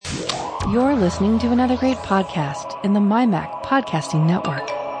You're listening to another great podcast in the MyMac Podcasting Network.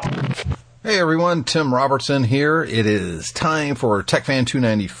 Hey everyone, Tim Robertson here. It is time for TechFan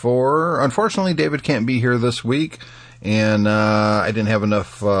 294. Unfortunately, David can't be here this week, and I didn't have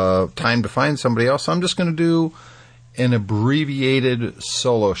enough time to find somebody else, so I'm just going to do an abbreviated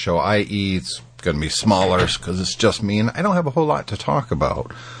solo show, i.e. it's going to be smaller because it's just me, and I don't have a whole lot to talk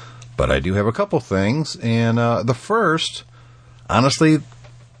about. But I do have a couple things, and the first, honestly,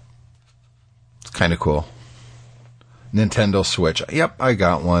 it's kind of cool. Nintendo Switch. Yep, I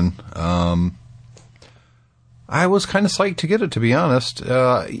got one. I was kind of psyched to get it, to be honest.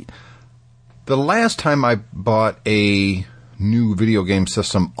 The last time I bought a new video game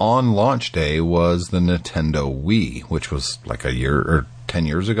system on launch day was the Nintendo Wii, which was like a year or 10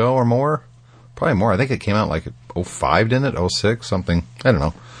 years ago or more. Probably more. I think it came out like 05, didn't it? 06, something. I don't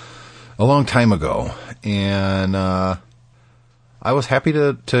know. A long time ago. And I was happy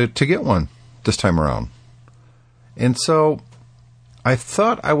to get one this time around. And so I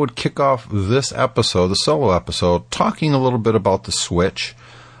thought I would kick off this episode, the solo episode, talking a little bit about the Switch.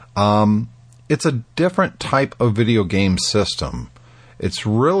 It's a different type of video game system. It's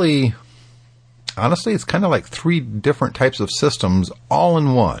really, honestly, it's kind of like three different types of systems all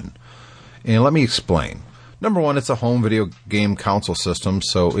in one. And let me explain. Number one, it's a home video game console system,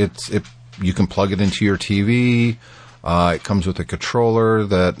 so you can plug it into your TV. It comes with a controller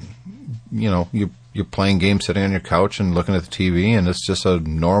that, you're playing games sitting on your couch and looking at the TV, and it's just a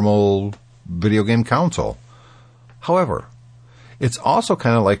normal video game console. However, it's also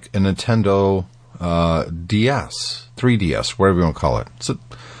kind of like a Nintendo DS, 3DS, whatever you want to call it. It's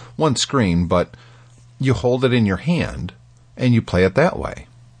one screen, but you hold it in your hand and you play it that way,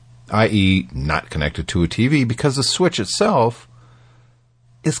 i.e. not connected to a TV, because the Switch itself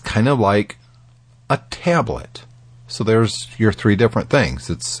is kind of like a tablet. So there's your three different things.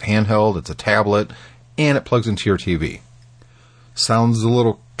 It's handheld, it's a tablet, and it plugs into your TV. Sounds a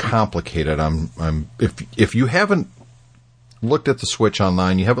little complicated. If you haven't looked at the Switch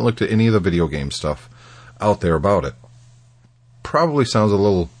online, you haven't looked at any of the video game stuff out there about it, probably sounds a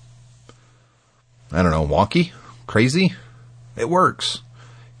little, I don't know, wonky, crazy. It works.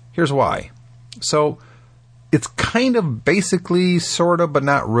 Here's why. So it's kind of basically, sort of, but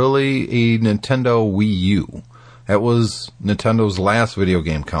not really a Nintendo Wii U. That was Nintendo's last video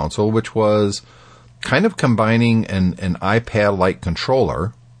game console, which was kind of combining an iPad-like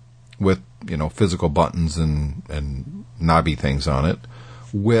controller with, physical buttons and knobby things on it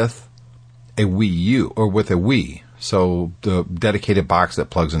with a Wii U, or with a Wii. So the dedicated box that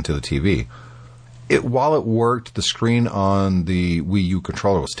plugs into the TV. While it worked, the screen on the Wii U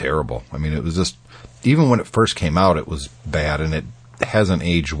controller was terrible. I mean, it was just, even when it first came out, it was bad, and it hasn't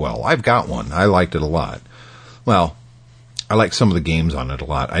aged well. I've got one. I liked it a lot. Well, I like some of the games on it a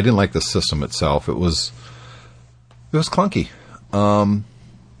lot. I didn't like the system itself. It was clunky. And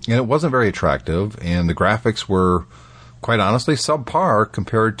it wasn't very attractive, and the graphics were, quite honestly, subpar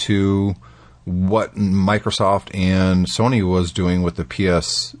compared to what Microsoft and Sony was doing with the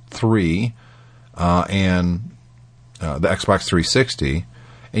PS3 and the Xbox 360.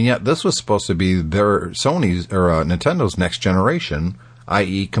 And yet this was supposed to be Nintendo's next generation,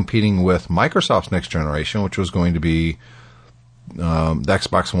 i.e. competing with Microsoft's next generation, which was going to be the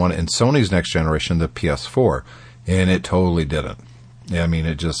Xbox One, and Sony's next generation, the PS4. And it totally didn't. I mean,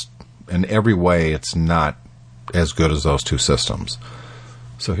 it just, in every way, it's not as good as those two systems.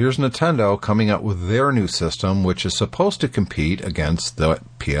 So here's Nintendo coming up with their new system, which is supposed to compete against the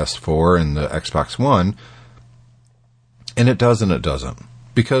PS4 and the Xbox One. And it does and it doesn't.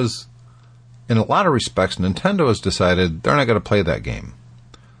 Because in a lot of respects, Nintendo has decided they're not going to play that game.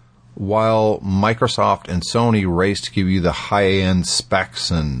 While Microsoft and Sony race to give you the high-end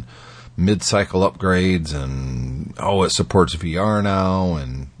specs and mid-cycle upgrades and, it supports VR now,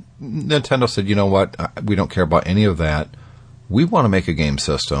 and Nintendo said, you know what, we don't care about any of that. We want to make a game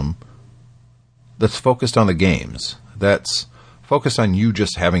system that's focused on the games, that's focused on you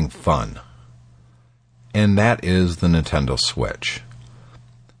just having fun. And that is the Nintendo Switch.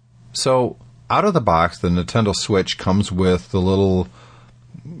 So, out of the box, the Nintendo Switch comes with the little,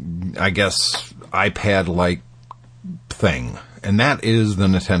 I guess, iPad-like thing. And that is the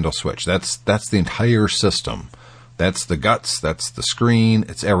Nintendo Switch. That's the entire system. That's the guts, that's the screen,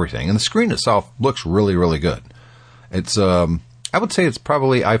 it's everything. And the screen itself looks really, really good. It's, I would say it's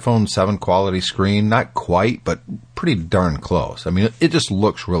probably iPhone 7 quality screen. Not quite, but pretty darn close. I mean, it just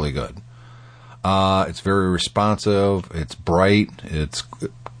looks really good. It's very responsive, it's bright, it's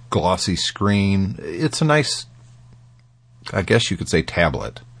glossy screen. It's a nice, I guess you could say,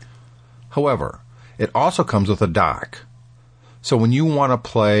 tablet. However, it also comes with a dock. So when you want to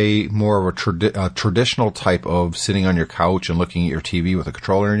play more of a traditional type of sitting on your couch and looking at your TV with a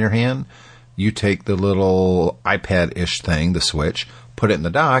controller in your hand, you take the little iPad-ish thing, the Switch, put it in the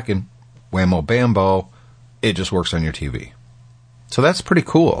dock, and whammo bambo, it just works on your TV. So that's pretty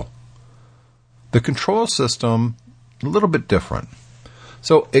cool. The control system, a little bit different.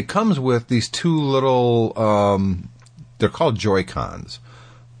 So it comes with these two little, they're called Joy-Cons.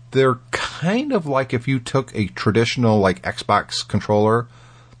 They're kind of like if you took a traditional like Xbox controller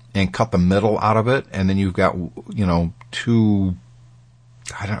and cut the middle out of it, and then you've got, two,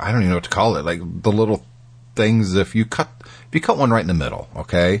 I don't even know what to call it, like the little things. If you cut one right in the middle,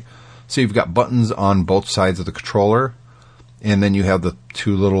 okay? So you've got buttons on both sides of the controller, and then you have the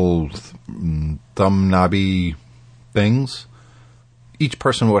two little thumb knobby things. Each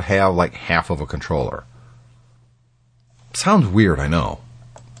person would have like half of a controller. Sounds weird, I know.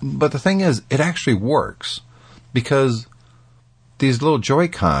 But the thing is, it actually works because these little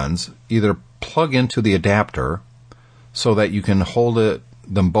Joy-Cons either plug into the adapter so that you can hold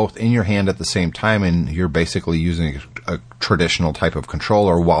them both in your hand at the same time, and you're basically using a traditional type of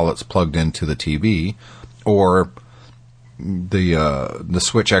controller while it's plugged into the TV, or the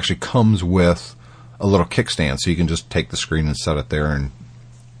Switch actually comes with a little kickstand, so you can just take the screen and set it there and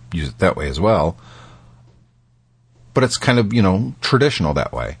use it that way as well. But it's kind of, traditional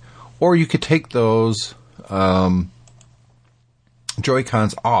that way. Or you could take those Joy-Cons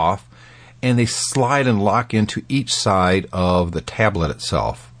off, and they slide and lock into each side of the tablet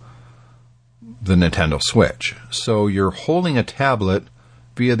itself, the Nintendo Switch. So you're holding a tablet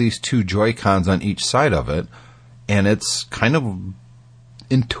via these two Joy-Cons on each side of it, and it's kind of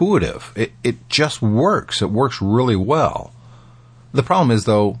intuitive. It just works. It works really well. The problem is,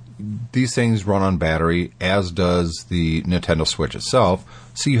 though, these things run on battery, as does the Nintendo Switch itself,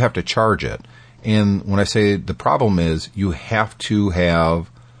 so you have to charge it. And when I say the problem is, you have to have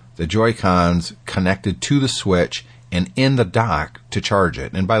the Joy-Cons connected to the Switch and in the dock to charge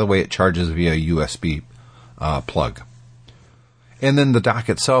it. And by the way, it charges via USB plug. And then the dock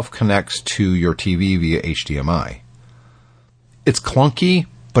itself connects to your TV via HDMI. It's clunky,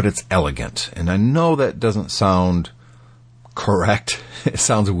 but it's elegant. And I know that doesn't sound correct. It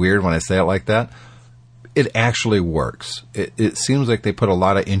sounds weird when I say it like that. It actually works. It seems like they put a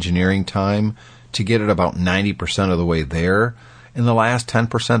lot of engineering time to get it about 90% of the way there. In the last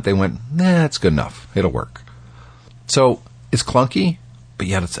 10%, they went, nah, it's good enough. It'll work. So it's clunky, but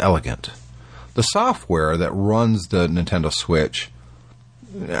yet it's elegant. The software that runs the Nintendo Switch,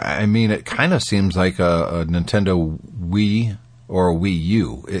 I mean, it kind of seems like a Nintendo Wii or a Wii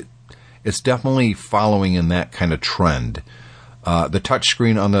U. It's definitely following in that kind of trend. The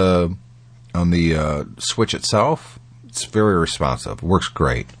touchscreen on the Switch itself, it's very responsive. Works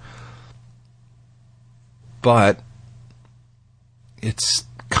great. But it's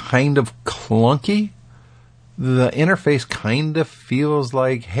kind of clunky. The interface kind of feels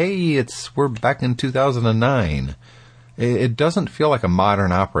like, hey, we're back in 2009. It doesn't feel like a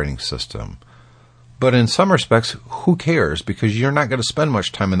modern operating system. But in some respects, who cares? Because you're not going to spend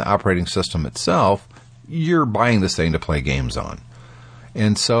much time in the operating system itself. You're buying this thing to play games on.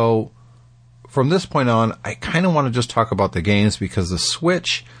 And so, from this point on, I kind of want to just talk about the games, because the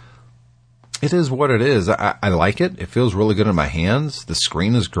Switch, it is what it is. I like it. It feels really good in my hands. The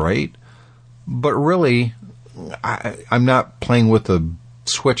screen is great. But really, I'm not playing with the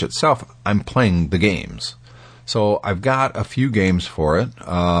Switch itself. I'm playing the games. So I've got a few games for it.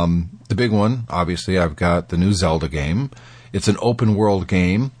 The big one, obviously, I've got the new Zelda game. It's an open world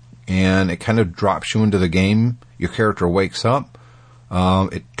game, and it kind of drops you into the game. Your character wakes up.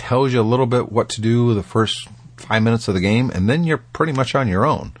 It tells you a little bit what to do the first 5 minutes of the game, and then you're pretty much on your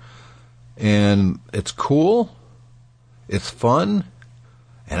own. And it's cool. It's fun.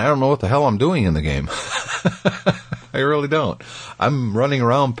 And I don't know what the hell I'm doing in the game. I really don't. I'm running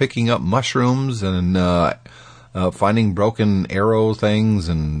around picking up mushrooms and finding broken arrow things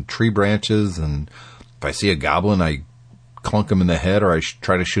and tree branches. And if I see a goblin, I clunk him in the head, or I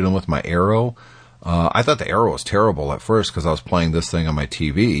try to shoot him with my arrow. I thought the arrow was terrible at first because I was playing this thing on my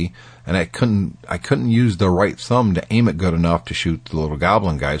TV, and I couldn't use the right thumb to aim it good enough to shoot the little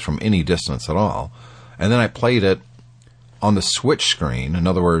goblin guys from any distance at all. And then I played it on the Switch screen, in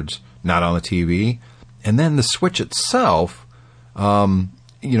other words, not on the TV. And then the Switch itself, as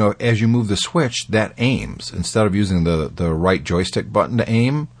you move the Switch, that aims. Instead of using the right joystick button to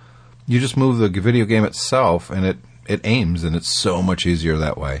aim, you just move the video game itself, and it aims, and it's so much easier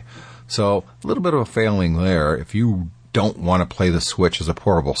that way. So a little bit of a failing there. If you don't want to play the Switch as a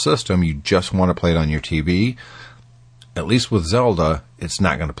portable system, you just want to play it on your TV, at least with Zelda, it's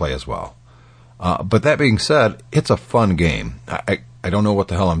not going to play as well. But that being said, it's a fun game. I don't know what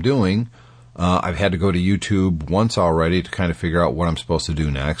the hell I'm doing. I've had to go to YouTube once already to kind of figure out what I'm supposed to do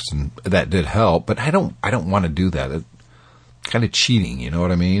next, and that did help. But I don't want to do that. It's kind of cheating, you know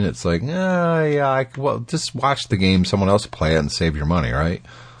what I mean? It's like, well, just watch the game, someone else play it, and save your money, right?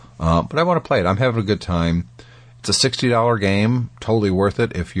 But I want to play it. I'm having a good time. It's a $60 game, totally worth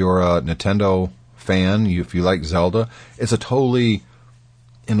it if you're a Nintendo fan, if you like Zelda. It's a totally,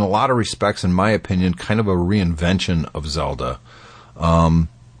 in a lot of respects, in my opinion, kind of a reinvention of Zelda.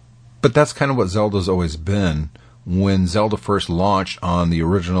 But that's kind of what Zelda's always been. When Zelda first launched on the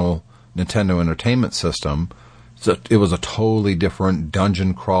original Nintendo Entertainment System, it was a totally different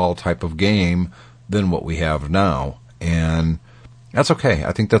dungeon crawl type of game than what we have now. And that's okay.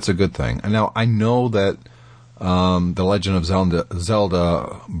 I think that's a good thing. And now I know that The Legend of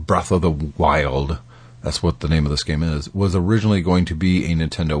Zelda Breath of the Wild, that's what the name of this game is, was originally going to be a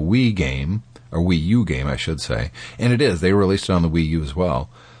Nintendo Wii game, or Wii U game, I should say. And it is. They released it on the Wii U as well.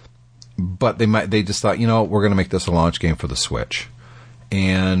 But they just thought, we're going to make this a launch game for the Switch.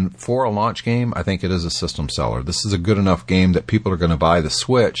 And for a launch game, I think it is a system seller. This is a good enough game that people are going to buy the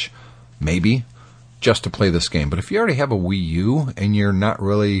Switch, maybe, just to play this game. But if you already have a Wii U and you're not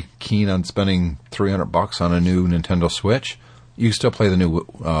really keen on spending $300 on a new Nintendo Switch, you can still play the new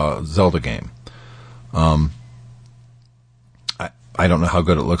Zelda game. I don't know how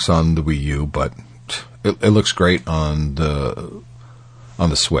good it looks on the Wii U, but it looks great on the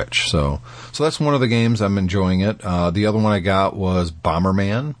Switch. So that's one of the games. I'm enjoying it. The other one I got was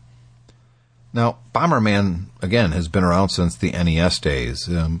Bomberman. Now, Bomberman, again, has been around since the NES days.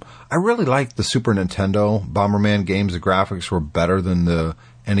 I really liked the Super Nintendo Bomberman games. The graphics were better than the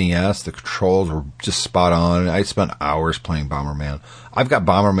NES. The controls were just spot on. I spent hours playing Bomberman. I've got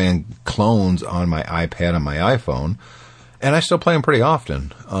Bomberman clones on my iPad and my iPhone, and I still play them pretty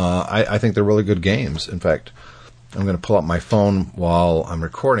often. I think they're really good games. In fact, I'm going to pull up my phone while I'm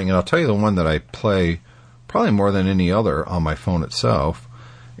recording, and I'll tell you the one that I play probably more than any other on my phone itself.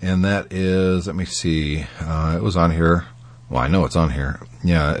 And that is, let me see, it was on here. Well, I know it's on here.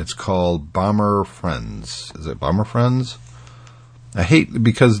 Yeah, it's called Bomber Friends. Is it Bomber Friends? I hate,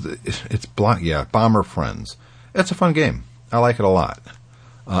 because it's black. Yeah, Bomber Friends. It's a fun game. I like it a lot.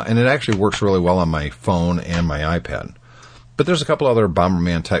 And it actually works really well on my phone and my iPad. But there's a couple other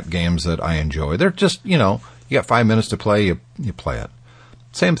Bomberman type games that I enjoy. They're just, you got 5 minutes to play, you play it.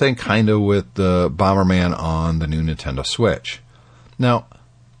 Same thing kind of with the Bomberman on the new Nintendo Switch. Now,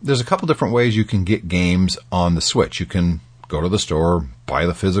 there's a couple different ways you can get games on the Switch. You can go to the store, buy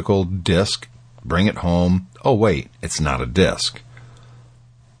the physical disc, bring it home. Oh, wait, it's not a disc.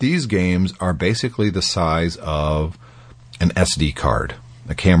 These games are basically the size of an SD card,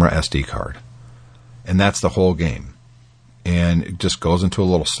 a camera SD card. And that's the whole game. And it just goes into a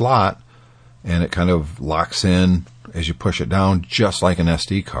little slot, and it kind of locks in as you push it down, just like an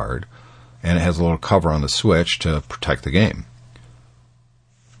SD card. And it has a little cover on the Switch to protect the game.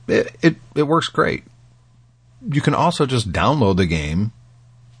 It works great. You can also just download the game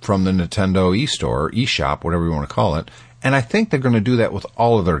from the Nintendo eStore, eShop, whatever you want to call it. And I think they're going to do that with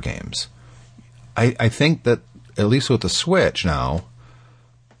all of their games. I think that, at least with the Switch now,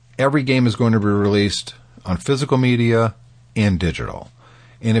 every game is going to be released on physical media and digital.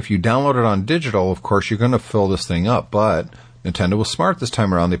 And if you download it on digital, of course, you're going to fill this thing up. But Nintendo was smart this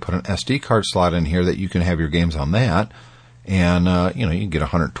time around. They put an SD card slot in here that you can have your games on that. And, you can get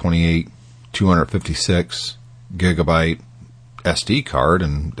 128, 256 gigabyte SD card,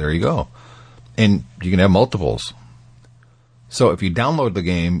 and there you go. And you can have multiples. So if you download the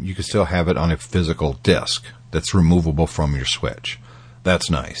game, you can still have it on a physical disc that's removable from your Switch.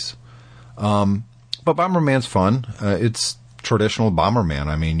 That's nice. But Bomberman's fun. It's traditional Bomberman.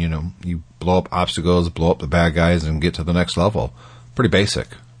 I mean, you blow up obstacles, blow up the bad guys, and get to the next level. Pretty basic.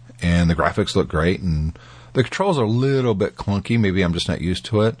 And the graphics look great, and the controls are a little bit clunky. Maybe I'm just not used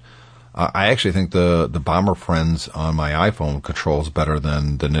to it. I actually think the Bomber Friends on my iPhone controls better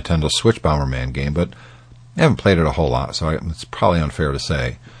than the Nintendo Switch Bomberman game, but I haven't played it a whole lot, so it's probably unfair to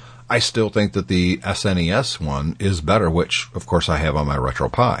say. I still think that the SNES one is better, which, of course, I have on my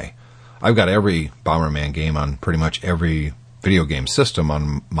RetroPie. I've got every Bomberman game on pretty much every video game system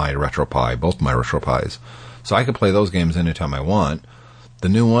on my RetroPie, both my RetroPies. So I can play those games anytime I want. The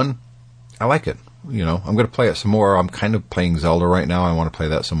new one, I like it. I'm going to play it some more. I'm kind of playing Zelda right now. I want to play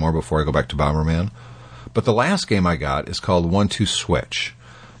that some more before I go back to Bomberman. But the last game I got is called 1-2 Switch.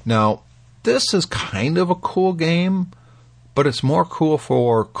 Now, this is kind of a cool game, but it's more cool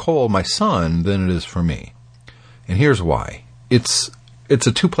for Cole, my son, than it is for me. And here's why. It's a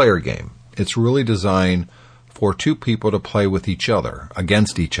two-player game. It's really designed for two people to play with each other,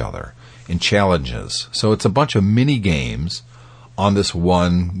 against each other. in challenges. So it's a bunch of mini games on this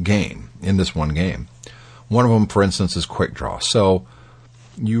one game, in this one game. One of them, for instance, is Quick Draw. So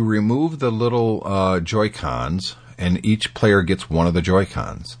you remove the little Joy-Cons, and each player gets one of the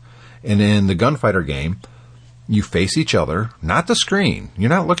Joy-Cons. And in the gunfighter game, you face each other, not the screen. You're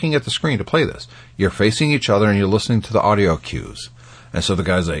not looking at the screen to play this. You're facing each other, and you're listening to the audio cues. And so the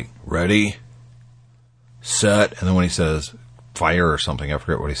guy's like, ready, set, and then when he says fire or something, I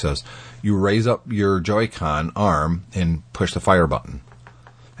forget what he says, you raise up your Joy-Con arm and push the fire button.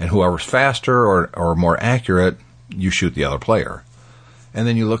 And whoever's faster or more accurate, you shoot the other player. And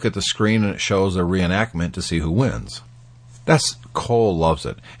then you look at the screen and it shows a reenactment to see who wins. Cole loves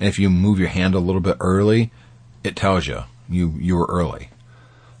it. And if you move your hand a little bit early, it tells you were early.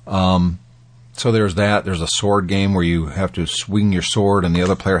 So there's that. There's a sword game where you have to swing your sword and the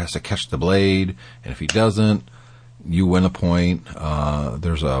other player has to catch the blade. And if he doesn't, you win a point.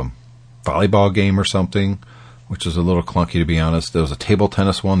 There's a volleyball game or something, which is a little clunky, to be honest. There was a table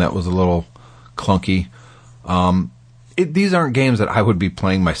tennis one that was a little clunky. These aren't games that I would be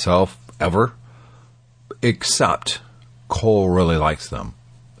playing myself ever, except Cole really likes them.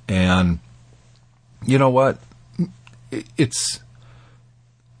 And you know what? It's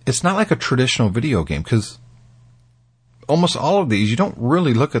not like a traditional video game, because almost all of these, you don't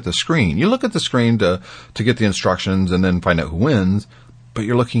really look at the screen. You look at the screen to get the instructions and then find out who wins, but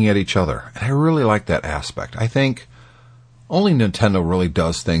you're looking at each other. And I really like that aspect. I think only Nintendo really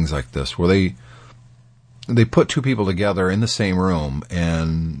does things like this, where they put two people together in the same room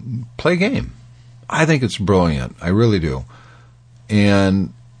and play a game. I think it's brilliant. I really do.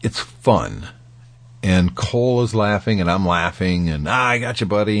 And it's fun. And Cole is laughing and I'm laughing and, I got you,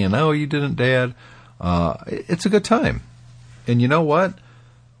 buddy. And, oh, you didn't, Dad. It's a good time. And you know what?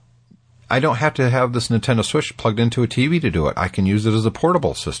 I don't have to have this Nintendo Switch plugged into a TV to do it. I can use it as a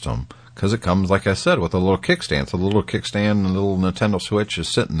portable system because it comes, like I said, with a little kickstand. So the little kickstand and the little Nintendo Switch is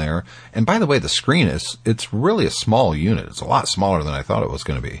sitting there. And by the way, the screen it's really a small unit. It's a lot smaller than I thought it was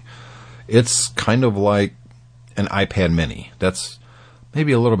going to be. It's kind of like an iPad mini. That's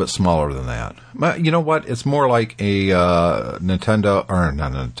maybe a little bit smaller than that. But you know what? It's more like a an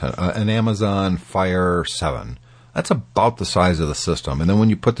Amazon Fire 7. That's about the size of the system. And then when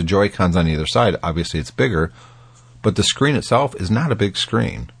you put the Joy-Cons on either side, obviously it's bigger, but the screen itself is not a big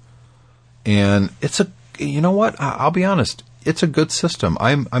screen. And you know what? I'll be honest. It's a good system.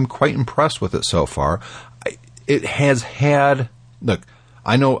 I'm quite impressed with it so far. It has had, look,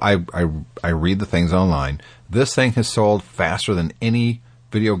 I know I read the things online. This thing has sold faster than any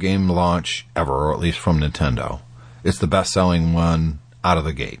video game launch ever, or at least from Nintendo. It's the best-selling one out of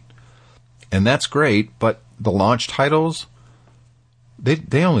the gate. And that's great, but the launch titles,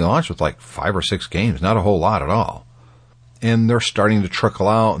 they only launched with like 5 or 6 games, not a whole lot at all. And they're starting to trickle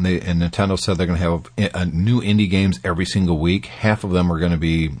out, and Nintendo said they're going to have new indie games every single week. Half of them are going to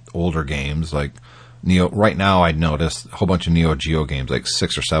be older games, like Neo. Right now, I'd noticed a whole bunch of Neo Geo games, like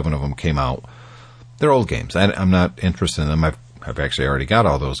 6 or 7 of them came out. They're old games. I'm not interested in them. I've actually already got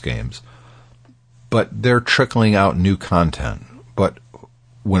all those games. But they're trickling out new content. But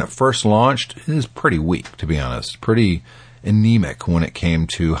when it first launched, it was pretty weak, to be honest. Pretty anemic when it came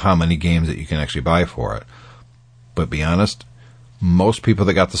to how many games that you can actually buy for it. But be honest, most people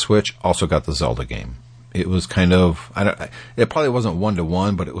that got the Switch also got the Zelda game. It was kind of, it probably wasn't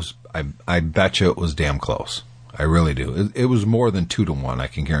 1-to-1, but it was, I bet you it was damn close. I really do. It was more than 2-to-1, I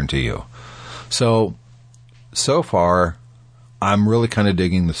can guarantee you. So far, I'm really kind of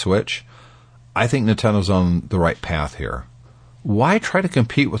digging the Switch. I think Nintendo's on the right path here. Why try to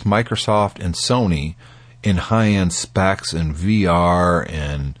compete with Microsoft and Sony in high-end specs and VR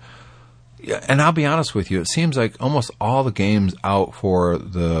and I'll be honest with you, it seems like almost all the games out for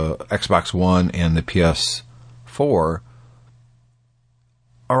the Xbox One and the PS4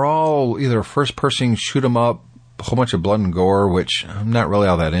 are all either first-person shoot 'em up, a whole bunch of blood and gore, which I'm not really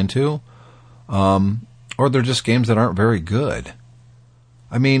all that into, or they're just games that aren't very good.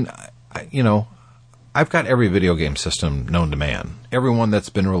 I mean, I've got every video game system known to man. Every one that's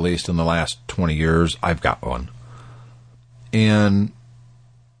been released in the last 20 years, I've got one. And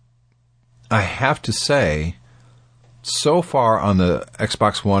I have to say, so far on the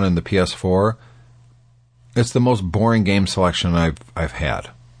Xbox One and the PS4, it's the most boring game selection I've had.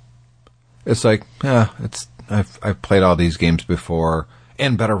 It's like, I've played all these games before,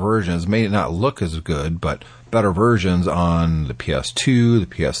 and better versions. May not look as good, but better versions on the PS2, the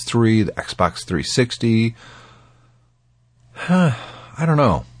PS3, the Xbox 360. I don't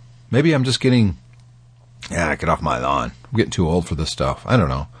know. Maybe I'm just getting, get off my lawn. I'm getting too old for this stuff. I don't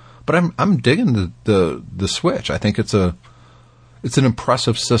know. But I'm digging the Switch. I think it's an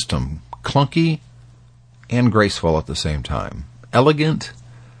impressive system. clunky and graceful at the same time. Elegant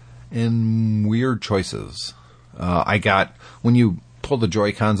and weird choices. When you pull the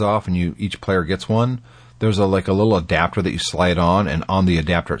Joy-Cons off and each player gets one, there's a little adapter that you slide on, and on the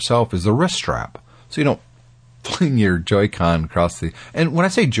adapter itself is the wrist strap. So you don't fling your Joy-Con across the... And when I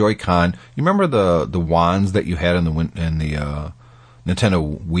say Joy-Con, you remember the wands that you had in the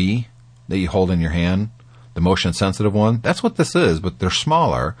Nintendo Wii that you hold in your hand? The motion-sensitive one? That's what this is, but they're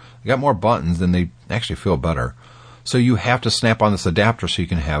smaller. They got more buttons, and they actually feel better. So you have to snap on this adapter so you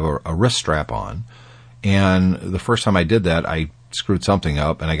can have a wrist strap on. And the first time I did that, I screwed something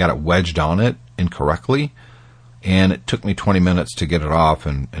up, and I got it wedged on it incorrectly. And it took me 20 minutes to get it off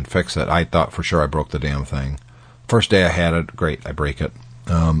and fix it. I thought for sure I broke the damn thing. First day I had it, great, I break it.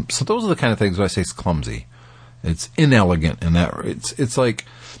 So those are the kind of things that I say it's clumsy. It's inelegant in that it's like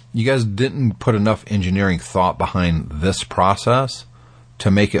you guys didn't put enough engineering thought behind this process to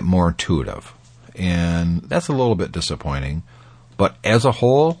make it more intuitive. And that's a little bit disappointing. But as a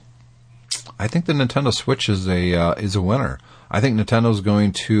whole, I think the Nintendo Switch is a winner. I think Nintendo's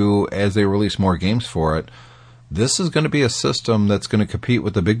going to, as they release more games for it, this is going to be a system that's going to compete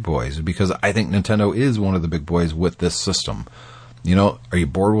with the big boys, because I think Nintendo is one of the big boys with this system. You know, are you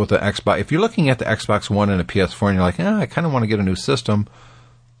bored with the Xbox? If you're looking at the Xbox One and a PS4 and you're like, I kind of want to get a new system,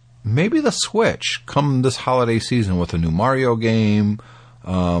 maybe the Switch, come this holiday season with a new Mario game,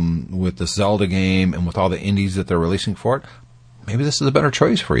 with the Zelda game, and with all the indies that they're releasing for it, maybe this is a better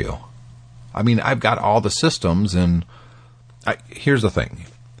choice for you. I mean, I've got all the systems, and here's the thing.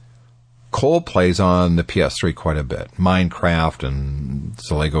 Cole plays on the PS3 quite a bit. Minecraft, and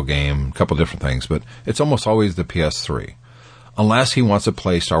it's a Lego game, a couple different things, but it's almost always the PS3. Unless he wants to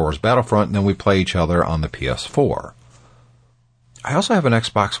play Star Wars Battlefront, and then we play each other on the PS4. I also have an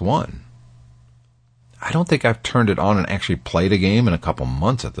Xbox One. I don't think I've turned it on and actually played a game in a couple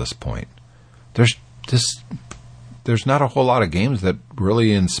months at this point. There's not a whole lot of games that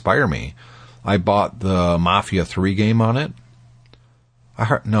really inspire me. I bought the Mafia 3 game on it.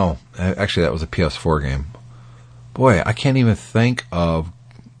 Actually that was a PS4 game. Boy, I can't even think of...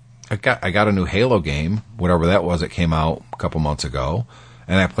 I got a new Halo game, whatever that was, it came out a couple months ago,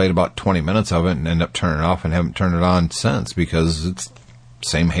 and I played about 20 minutes of it and ended up turning it off and haven't turned it on since, because it's the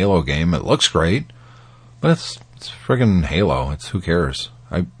same Halo game. It looks great, but it's friggin' Halo. Who cares?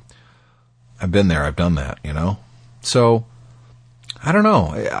 I've been there, I've done that, you know? So, I don't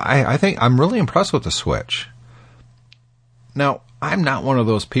know. I think I'm really impressed with the Switch. Now, I'm not one of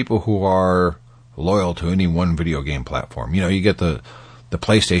those people who are loyal to any one video game platform. You know, you get the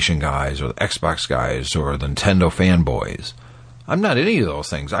PlayStation guys or the Xbox guys or the Nintendo fanboys. I'm not any of those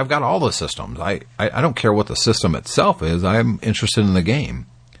things. I've got all the systems. I don't care what the system itself is. I'm interested in the game.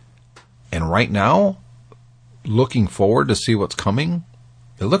 And right now, looking forward to see what's coming,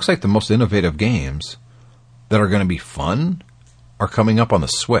 it looks like the most innovative games that are going to be fun are coming up on the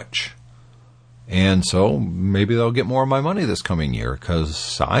Switch. And so maybe they'll get more of my money this coming year,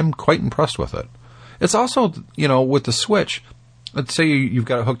 because I'm quite impressed with it. It's also, you know, with the Switch... Let's say you've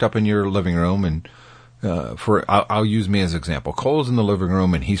got it hooked up in your living room, and I'll use me as an example. Cole's in the living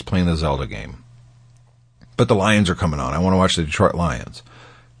room, and he's playing the Zelda game. But the Lions are coming on. I want to watch the Detroit Lions.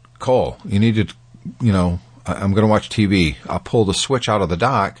 Cole, you need to, you know, I'm going to watch TV. I'll pull the Switch out of the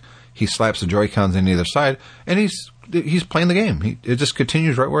dock. He slaps the Joy-Cons on either side, and he's playing the game. It just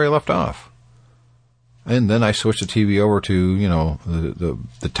continues right where he left off. And then I switch the TV over to, you know,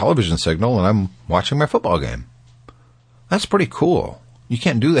 the television signal, and I'm watching my football game. That's pretty cool. You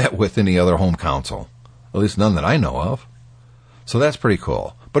can't do that with any other home console. At least none that I know of. So that's pretty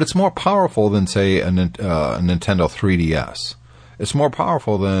cool. But it's more powerful than, say, a Nintendo 3DS. It's more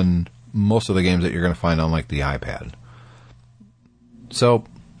powerful than most of the games that you're going to find on, like, the iPad. So,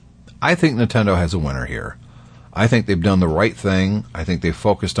 I think Nintendo has a winner here. I think they've done the right thing. I think they've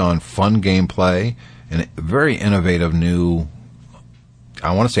focused on fun gameplay and a very innovative new...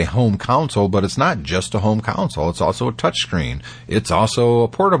 I want to say home console, but it's not just a home console. It's also a touchscreen. It's also a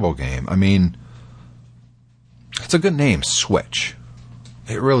portable game. I mean, it's a good name, Switch.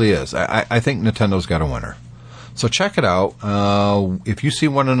 It really is. I think Nintendo's got a winner. So check it out. If you see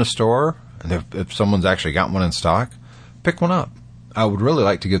one in a store, and if someone's actually got one in stock, pick one up. I would really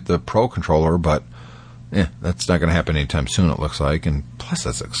like to get the Pro controller, but that's not going to happen anytime soon, it looks like. And plus,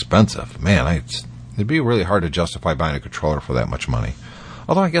 it's expensive. Man, it'd be really hard to justify buying a controller for that much money.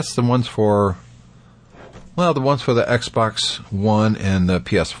 Although I guess the ones for the Xbox One and the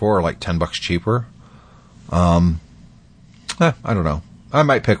PS4 are like $10 cheaper. I don't know. I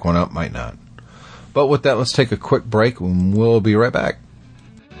might pick one up, might not. But with that, let's take a quick break, and we'll be right back.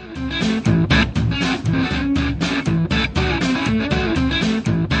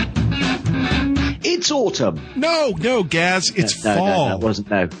 autumn. No, Gaz, it's fall. No, that wasn't.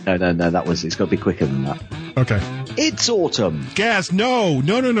 No, that was. It's got to be quicker than that. Okay. It's autumn. Gaz, no.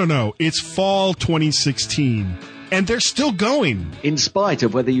 It's fall 2016. And they're still going. In spite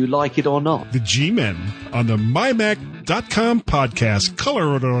of whether you like it or not. The G-Men on the MyMac.com podcast.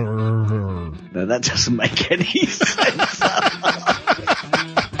 Color. No, that doesn't make any sense.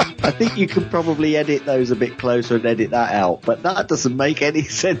 I think you could probably edit those a bit closer and edit that out, but that doesn't make any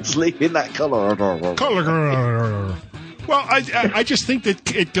sense leaving that color. Well, I just think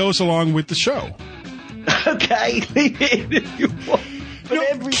that it goes along with the show. Okay, leave it if you want. But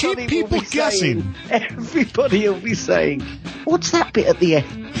everybody keep people will be guessing. Everybody will be saying, what's that bit at the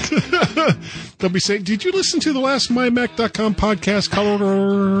end? They'll be saying, did you listen to the last MyMac.com podcast?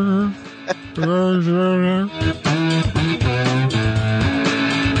 Color.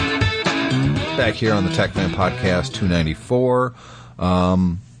 Back here on the Tech Fan Podcast 294.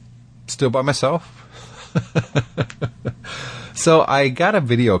 Still by myself. So I got a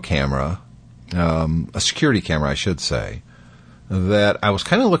video camera, a security camera, I should say, that I was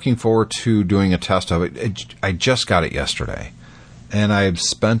kind of looking forward to doing a test of it. I just got it yesterday, and I've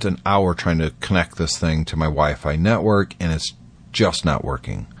spent an hour trying to connect this thing to my Wi-Fi network, and it's just not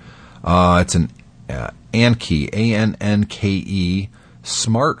working. It's an Anke, A-N-N-K-E,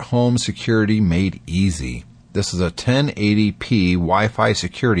 Smart Home Security Made Easy. This is a 1080p Wi-Fi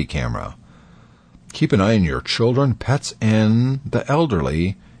security camera. Keep an eye on your children, pets, and the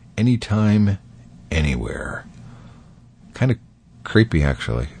elderly anytime, anywhere. Kind of creepy,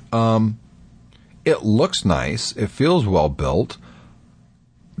 actually. It looks nice. It feels well built.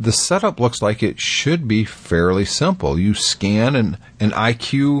 The setup looks like it should be fairly simple. You scan an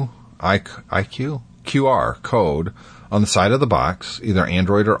QR code on the side of the box, either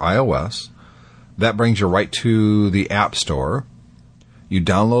Android or iOS. That brings you right to the App Store. You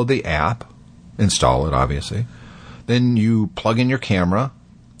download the app, install it, obviously. Then you plug in your camera,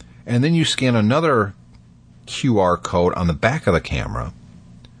 and then you scan another QR code on the back of the camera.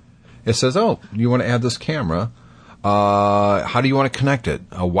 It says, oh, you want to add this camera. How do you want to connect it?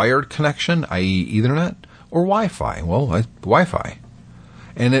 A wired connection, i.e. Ethernet, or Wi-Fi? Well, Wi-Fi.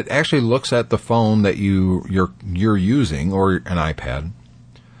 And it actually looks at the phone that you're using, or an iPad.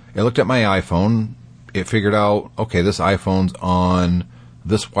 It looked at my iPhone. It figured out, okay, this iPhone's on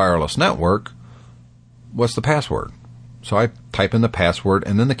this wireless network. What's the password? So I type in the password,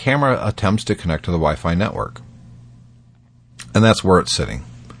 and then the camera attempts to connect to the Wi-Fi network. And that's where it's sitting.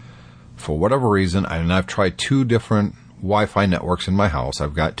 For whatever reason, and I've tried two different Wi-Fi networks in my house.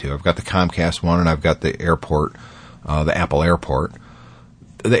 I've got two. I've got the Comcast one, and I've got the Airport, the Apple Airport.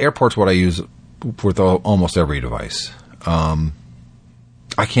 The Airport's what I use with almost every device. I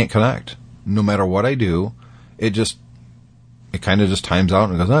can't connect. No matter what I do, it kind of just times out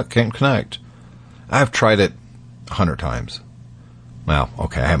and goes, oh, can't connect. I've tried it 100 times. Well,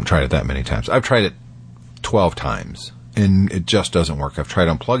 okay, I haven't tried it that many times. I've tried it 12 times, and it just doesn't work. I've tried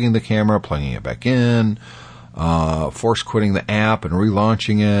unplugging the camera, plugging it back in, force quitting the app and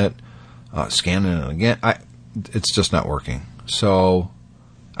relaunching it, scanning it again. It's just not working. So,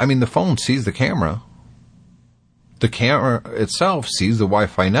 I mean, the phone sees the camera. The camera itself sees the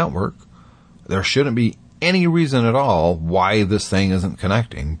Wi-Fi network. There shouldn't be any reason at all why this thing isn't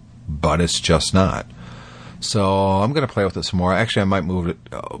connecting, but it's just not. So I'm going to play with it some more. Actually, I might move it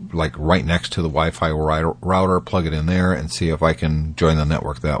like right next to the Wi-Fi router, plug it in there, and see if I can join the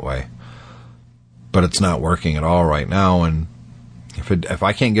network that way. But it's not working at all right now, and if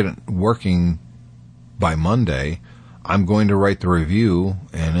I can't get it working by Monday, I'm going to write the review,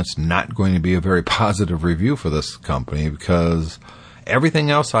 and it's not going to be a very positive review for this company because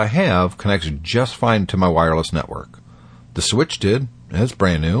everything else I have connects just fine to my wireless network. The Switch did. It's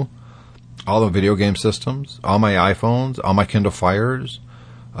brand new. All the video game systems, all my iPhones, all my Kindle Fires,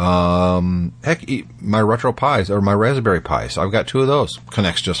 heck, my Retro Pis or my Raspberry Pi. So I've got two of those.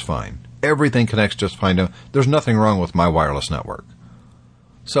 Connects just fine. Everything connects just fine. There's nothing wrong with my wireless network.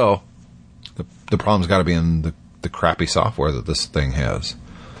 So the problem's got to be in the crappy software that this thing has.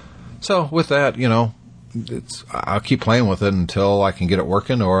 So with that, I'll keep playing with it until I can get it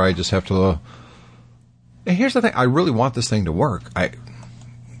working, or I just have to. And here's the thing: I really want this thing to work. I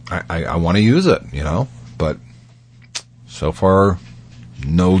want to use it, but so far,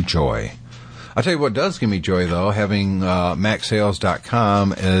 no joy. I'll tell you what does give me joy, though, having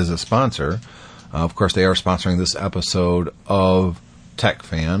MacSales.com as a sponsor. Of course, they are sponsoring this episode of Tech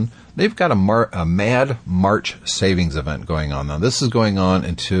Fan. They've got a Mad March savings event going on now. This is going on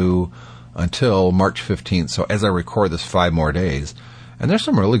until March 15th. So as I record this, 5 more days. And there's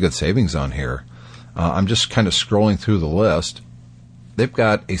some really good savings on here. I'm just kind of scrolling through the list. They've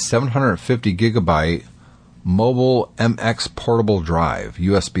got a 750 gigabyte Mobile MX portable drive,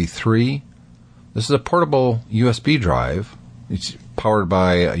 USB 3. This is a portable USB drive. It's powered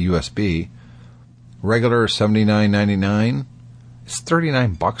by a USB. Regular $79.99. It's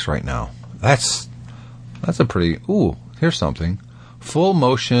 $39 right now. That's a pretty... Ooh, here's something. Full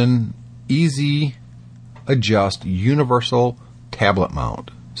motion, easy adjust, universal tablet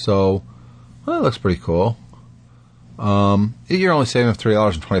mount. So, well, that looks pretty cool. You're only saving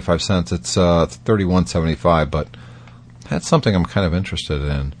 $3.25. It's $31.75, but that's something I'm kind of interested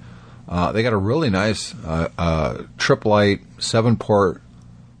in. They got a really nice Trip Lite 7-port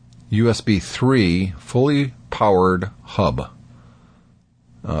USB 3 fully powered hub.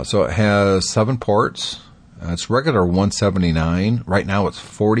 So it has 7 ports. It's regular $179. Right now it's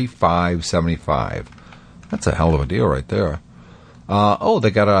 $45.75. That's a hell of a deal right there.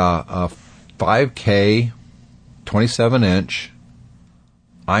 They got a 5K 27-inch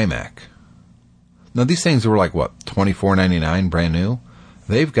iMac. Now these things were like what, $24.99 brand new.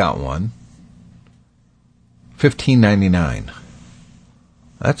 They've got one $15.99.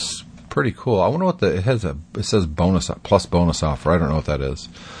 That's pretty cool. I wonder what it says bonus plus bonus offer. I don't know what that is.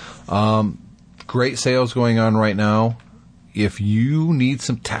 Great sales going on right now. If you need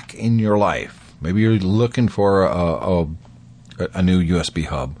some tech in your life, maybe you're looking for a new USB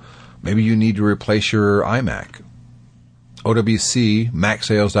hub. Maybe you need to replace your iMac. OWC,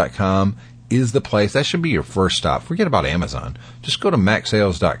 MacSales.com is the place. That should be your first stop. Forget about Amazon. Just go to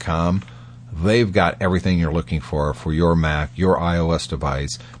MacSales.com. They've got everything you're looking for your Mac, your iOS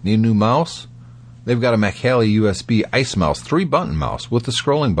device. Need a new mouse? They've got a Macally USB Ice Mouse, 3-button mouse with the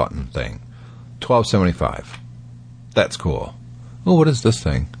scrolling button thing. $12.75. That's cool. Oh, what is this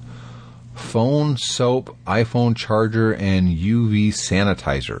thing? Phone soap, iPhone charger, and UV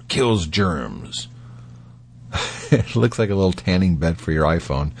sanitizer. Kills germs. It looks like a little tanning bed for your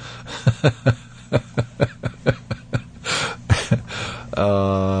iPhone.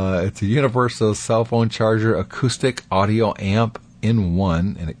 It's a universal cell phone charger, acoustic audio amp in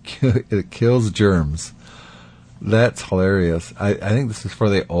one, and it kills germs. That's hilarious. I think this is for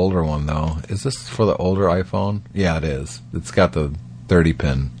the older one, though. Is this for the older iPhone? Yeah, it is. It's got the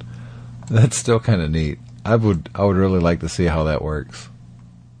 30-pin. That's still kind of neat. I would really like to see how that works.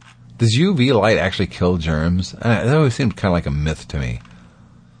 Does UV light actually kill germs? That always seemed kind of like a myth to me.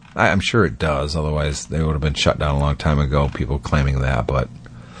 I'm sure it does. Otherwise, they would have been shut down a long time ago, people claiming that. But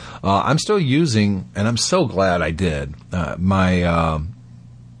I'm still using, and I'm so glad I did, my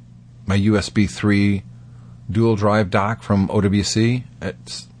USB 3 dual drive dock from OWC.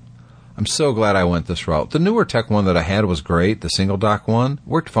 I'm so glad I went this route. The newer tech one that I had was great. The single dock one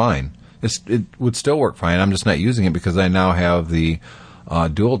worked fine. It would still work fine. I'm just not using it because I now have the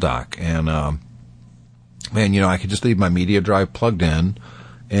dual dock. And, I could just leave my media drive plugged in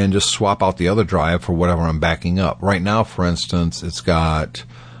and just swap out the other drive for whatever I'm backing up. Right now, for instance, it's got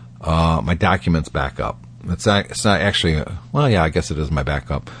my documents backup. It's not actually, I guess it is my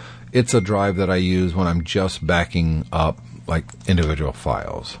backup. It's a drive that I use when I'm just backing up like individual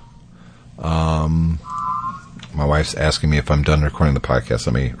files. My wife's asking me if I'm done recording the podcast.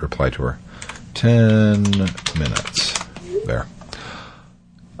 Let me reply to her. 10 minutes. There.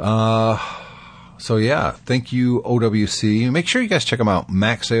 So yeah, thank you, OWC. Make sure you guys check them out,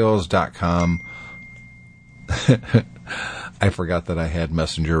 MacSales.com. I forgot that I had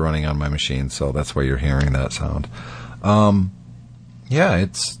Messenger running on my machine, so that's why you're hearing that sound. I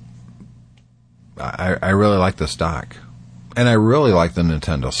really like this dock. And I really like the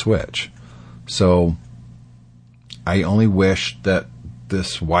Nintendo Switch. So I only wish that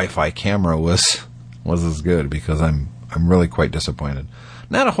this Wi-Fi camera was as good, because I'm really quite disappointed.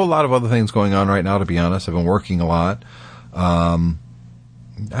 Not a whole lot of other things going on right now, to be honest. I've been working a lot. I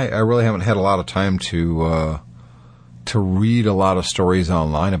really haven't had a lot of time to read a lot of stories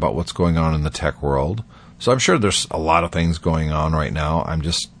online about what's going on in the tech world. So I'm sure there's a lot of things going on right now.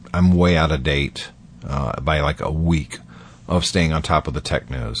 I'm way out of date by like a week of staying on top of the tech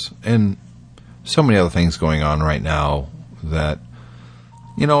news. And so many other things going on right now that,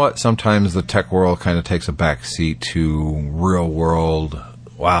 you know what, sometimes the tech world kind of takes a back seat to real world.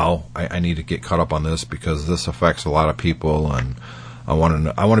 Wow, I need to get caught up on this because this affects a lot of people, and I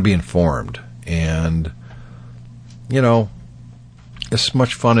want to be informed. And, you know, as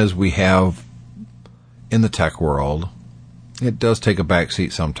much fun as we have in the tech world, it does take a back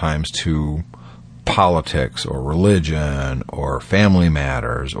seat sometimes to politics or religion or family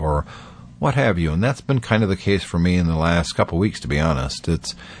matters or what have you. And that's been kind of the case for me in the last couple of weeks, to be honest.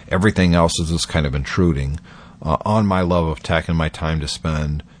 It's everything else is just kind of intruding on my love of tech and my time to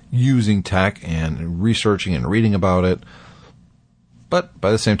spend using tech and researching and reading about it. But by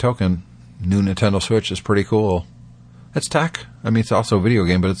the same token, new Nintendo Switch is pretty cool. It's tech. I mean, it's also a video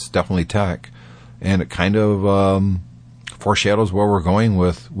game, but it's definitely tech. And it kind of foreshadows where we're going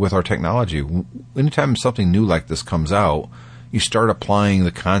with our technology. Anytime something new like this comes out, you start applying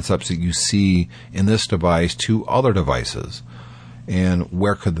the concepts that you see in this device to other devices. And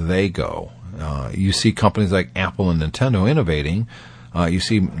where could they go? You see companies like Apple and Nintendo innovating. You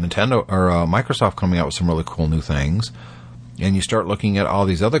see Nintendo or Microsoft coming out with some really cool new things. And you start looking at all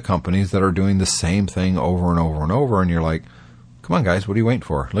these other companies that are doing the same thing over and over and over. And you're like, come on, guys, what are you waiting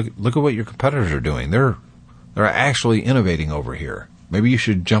for? Look at what your competitors are doing. They're actually innovating over here. Maybe you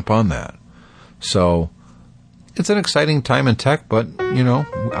should jump on that. So it's an exciting time in tech, but, you know,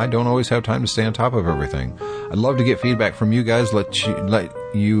 I don't always have time to stay on top of everything. I'd love to get feedback from you guys, give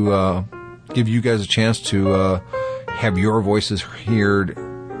you guys a chance to have your voices heard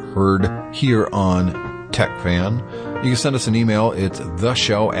here on TechFan. You can send us an email. It's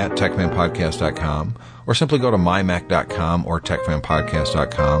theshow@techfanpodcast.com, or simply go to mymac.com or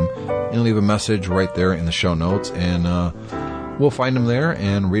techfanpodcast.com and leave a message right there in the show notes, and we'll find them there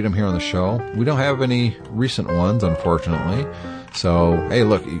and read them here on the show. We don't have any recent ones, unfortunately. So, hey,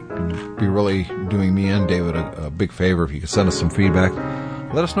 look, you'd be really doing me and David a big favor if you could send us some feedback.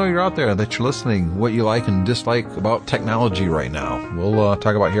 Let us know you're out there, that you're listening, what you like and dislike about technology right now. We'll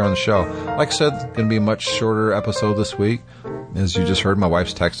talk about here on the show. Like I said, going to be a much shorter episode this week. As you just heard, my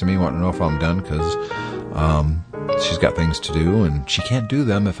wife's texting me wanting to know if I'm done because she's got things to do, and she can't do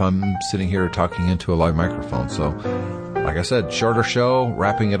them if I'm sitting here talking into a live microphone. So, like I said, shorter show,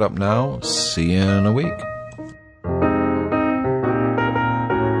 wrapping it up now. See you in a week.